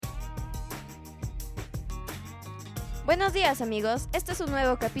Buenos días amigos, este es un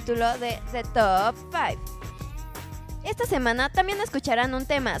nuevo capítulo de The Top 5. Esta semana también escucharán un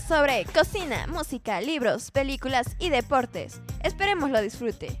tema sobre cocina, música, libros, películas y deportes. Esperemos lo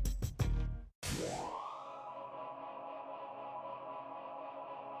disfrute.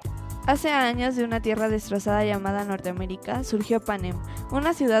 Hace años, de una tierra destrozada llamada Norteamérica, surgió Panem,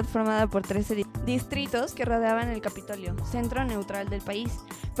 una ciudad formada por 13 distritos que rodeaban el Capitolio, centro neutral del país.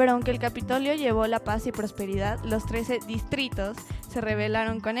 Pero aunque el Capitolio llevó la paz y prosperidad, los 13 distritos se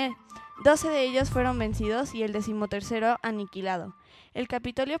rebelaron con él. 12 de ellos fueron vencidos y el 13º aniquilado. El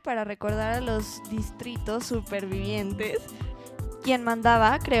Capitolio, para recordar a los distritos supervivientes, quien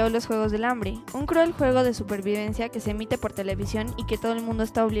mandaba, creó los Juegos del Hambre, un cruel juego de supervivencia que se emite por televisión y que todo el mundo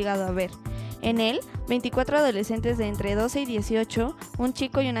está obligado a ver. En él, 24 adolescentes de entre 12 y 18, un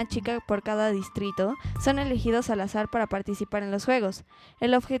chico y una chica por cada distrito, son elegidos al azar para participar en los juegos.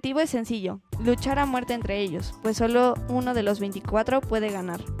 El objetivo es sencillo, luchar a muerte entre ellos, pues solo uno de los 24 puede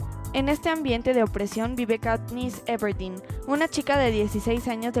ganar. En este ambiente de opresión vive Katniss Everdeen, una chica de 16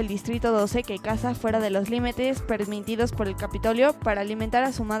 años del Distrito 12 que caza fuera de los límites permitidos por el Capitolio para alimentar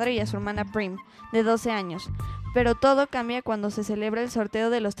a su madre y a su hermana Prim, de 12 años. Pero todo cambia cuando se celebra el sorteo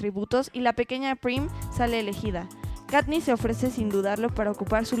de los tributos y la pequeña Prim sale elegida. Katniss se ofrece sin dudarlo para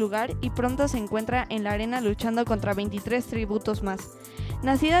ocupar su lugar y pronto se encuentra en la arena luchando contra 23 tributos más.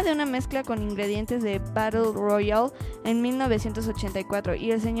 Nacida de una mezcla con ingredientes de Battle Royale en 1984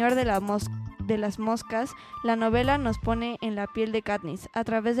 y El Señor de las Moscas, la novela nos pone en la piel de Katniss, a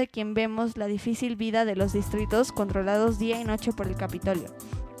través de quien vemos la difícil vida de los distritos controlados día y noche por el Capitolio.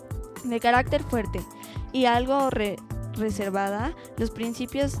 De carácter fuerte y algo reservada, los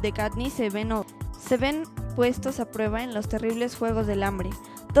principios de Katniss se ven puestos a prueba en los terribles Juegos del Hambre.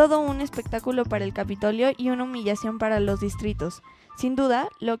 Todo un espectáculo para el Capitolio y una humillación para los distritos. Sin duda,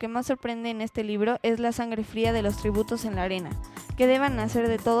 lo que más sorprende en este libro es la sangre fría de los tributos en la arena, que deben hacer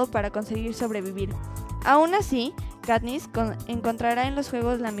de todo para conseguir sobrevivir. Aún así, Katniss encontrará en los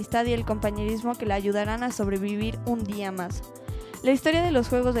juegos la amistad y el compañerismo que la ayudarán a sobrevivir un día más. La historia de los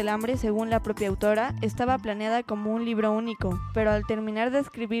Juegos del Hambre, según la propia autora, estaba planeada como un libro único, pero al terminar de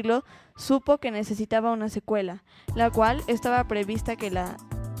escribirlo, supo que necesitaba una secuela, la cual estaba prevista que la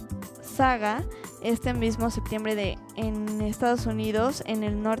saga este mismo septiembre en Estados Unidos, en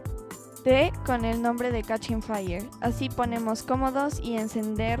el norte, con el nombre de Catching Fire. Así ponemos cómodos y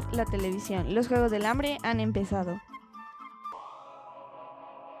encender la televisión. Los Juegos del Hambre han empezado.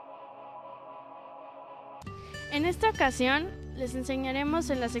 En esta ocasión les enseñaremos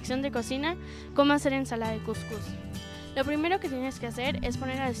en la sección de cocina cómo hacer ensalada de cuscús. Lo primero que tienes que hacer es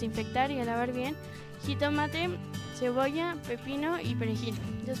poner a desinfectar y a lavar bien jitomate, cebolla, pepino y perejil.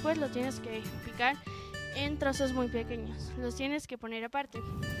 Después lo tienes que picar en trozos muy pequeños. Los tienes que poner aparte.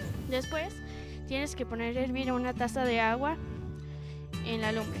 Después tienes que poner a hervir una taza de agua en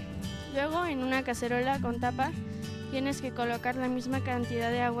la lumbre. Luego, en una cacerola con tapa, tienes que colocar la misma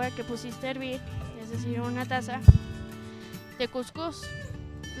cantidad de agua que pusiste a hervir, es decir, una taza de cuscús.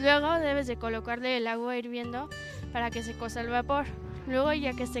 Luego debes de colocarle el agua hirviendo para que se cosa el vapor. Luego,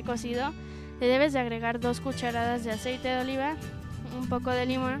 ya que esté cocido, le debes de agregar 2 cucharadas de aceite de oliva, un poco de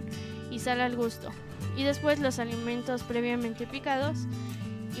limón y sal al gusto. Y después los alimentos previamente picados.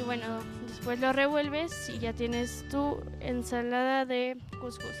 Y bueno, después lo revuelves y ya tienes tu ensalada de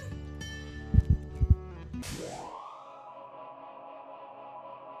cuscús.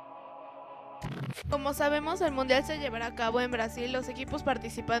 Como sabemos, el Mundial se llevará a cabo en Brasil. Los equipos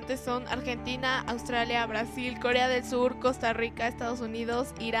participantes son Argentina, Australia, Brasil, Corea del Sur, Costa Rica, Estados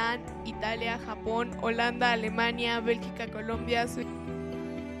Unidos, Irán, Italia, Japón, Holanda, Alemania, Bélgica, Colombia,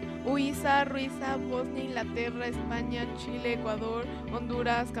 Suiza, Bosnia, Inglaterra, España, Chile, Ecuador,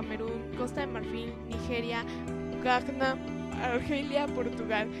 Honduras, Camerún, Costa de Marfil, Nigeria, Ghana, Argelia,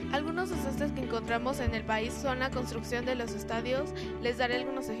 Portugal. Algunos desastres que encontramos en el país son la construcción de los estadios. Les daré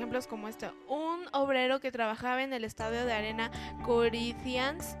algunos ejemplos como este. Un obrero que trabajaba en el estadio de Arena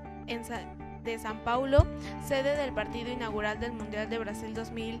Corinthians de San Paulo, sede del partido inaugural del Mundial de Brasil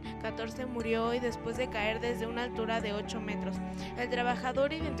 2014, murió hoy después de caer desde una altura de 8 metros. El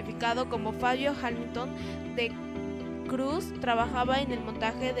trabajador, identificado como Fabio Hamilton de Cruz, trabajaba en el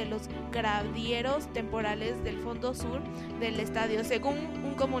montaje de los gradieros temporales del fondo sur del estadio. Según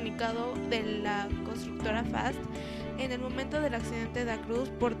un comunicado de la constructora FAST, en el momento del accidente Da Cruz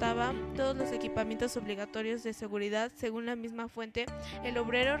portaba todos los equipamientos obligatorios de seguridad. Según la misma fuente, el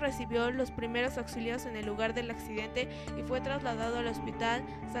obrero recibió los primeros auxilios en el lugar del accidente y fue trasladado al hospital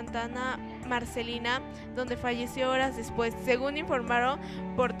Santa Marcelina, donde falleció horas después, según informaron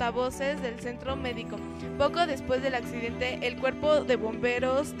portavoces del centro médico. Poco después del accidente, el cuerpo de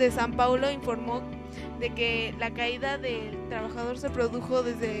bomberos de San Paulo informó de que la caída del trabajador se produjo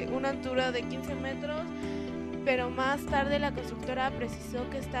desde una altura de 15 metros, pero más tarde la constructora precisó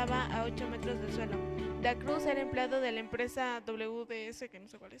que estaba a 8 metros del suelo. Da Cruz era empleado de la empresa WDS, que no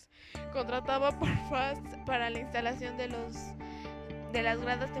sé cuál es, contrataba por FAST para la instalación de las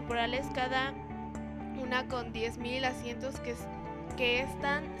gradas temporales, cada una con 10,000 asientos que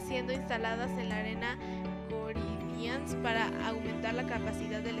están siendo instaladas en la arena Corinthians para aumentar la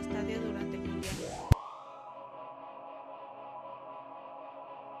capacidad del estadio durante el Mundial.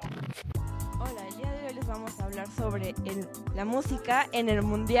 Hola, el día de hoy les vamos a hablar sobre la música en el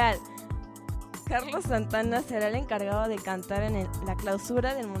Mundial. Carlos Santana será el encargado de cantar en la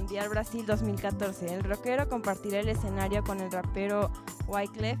clausura del Mundial Brasil 2014. El rockero compartirá el escenario con el rapero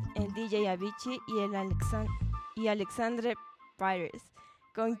Wyclef, el DJ Avicii y Alexandre Pires,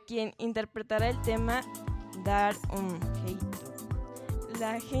 con quien interpretará el tema Dar un Jeito.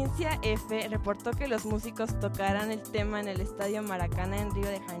 La agencia EFE reportó que los músicos tocarán el tema en el Estadio Maracaná en Río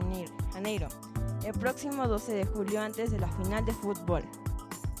de Janeiro, el próximo 12 de julio antes de la final de fútbol.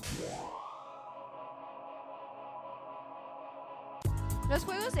 Los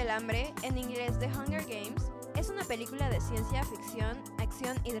Juegos del Hambre, en inglés The Hunger Games, es una película de ciencia ficción,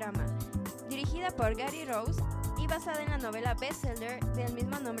 acción y drama, dirigida por Gary Rose y basada en la novela bestseller del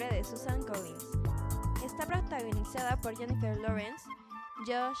mismo nombre de Susan Collins. Está protagonizada por Jennifer Lawrence,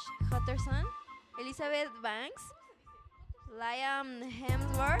 Josh Hutcherson, Elizabeth Banks, Liam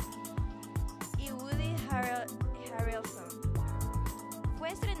Hemsworth y Woody Harrelson. Fue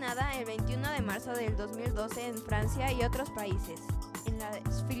estrenada el 21 de marzo del 2012 en Francia y otros países. En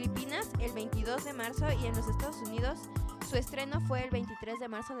las Filipinas el 22 de marzo y en los Estados Unidos su estreno fue el 23 de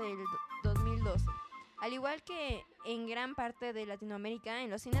marzo del 2012. Al igual que en gran parte de Latinoamérica en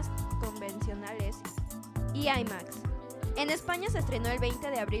los cines convencionales y IMAX. En España se estrenó el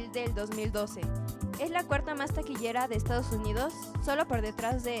 20 de abril del 2012. Es la cuarta más taquillera de Estados Unidos, solo por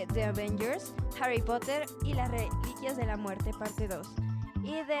detrás de The Avengers, Harry Potter y las Reliquias de la Muerte parte 2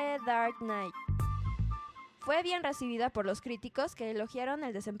 y The Dark Knight. Fue bien recibida por los críticos que elogiaron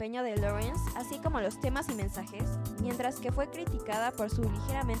el desempeño de Lawrence, así como los temas y mensajes, mientras que fue criticada por su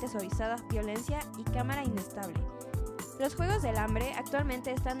ligeramente suavizada violencia y cámara inestable. Los Juegos del Hambre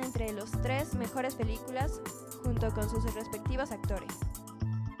actualmente están entre los 3 mejores películas junto con sus respectivos actores.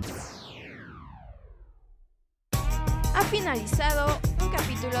 Ha finalizado un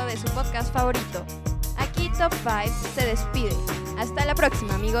capítulo de su podcast favorito. Aquí Top 5 se despide. Hasta la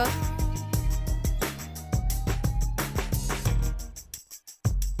próxima, amigos.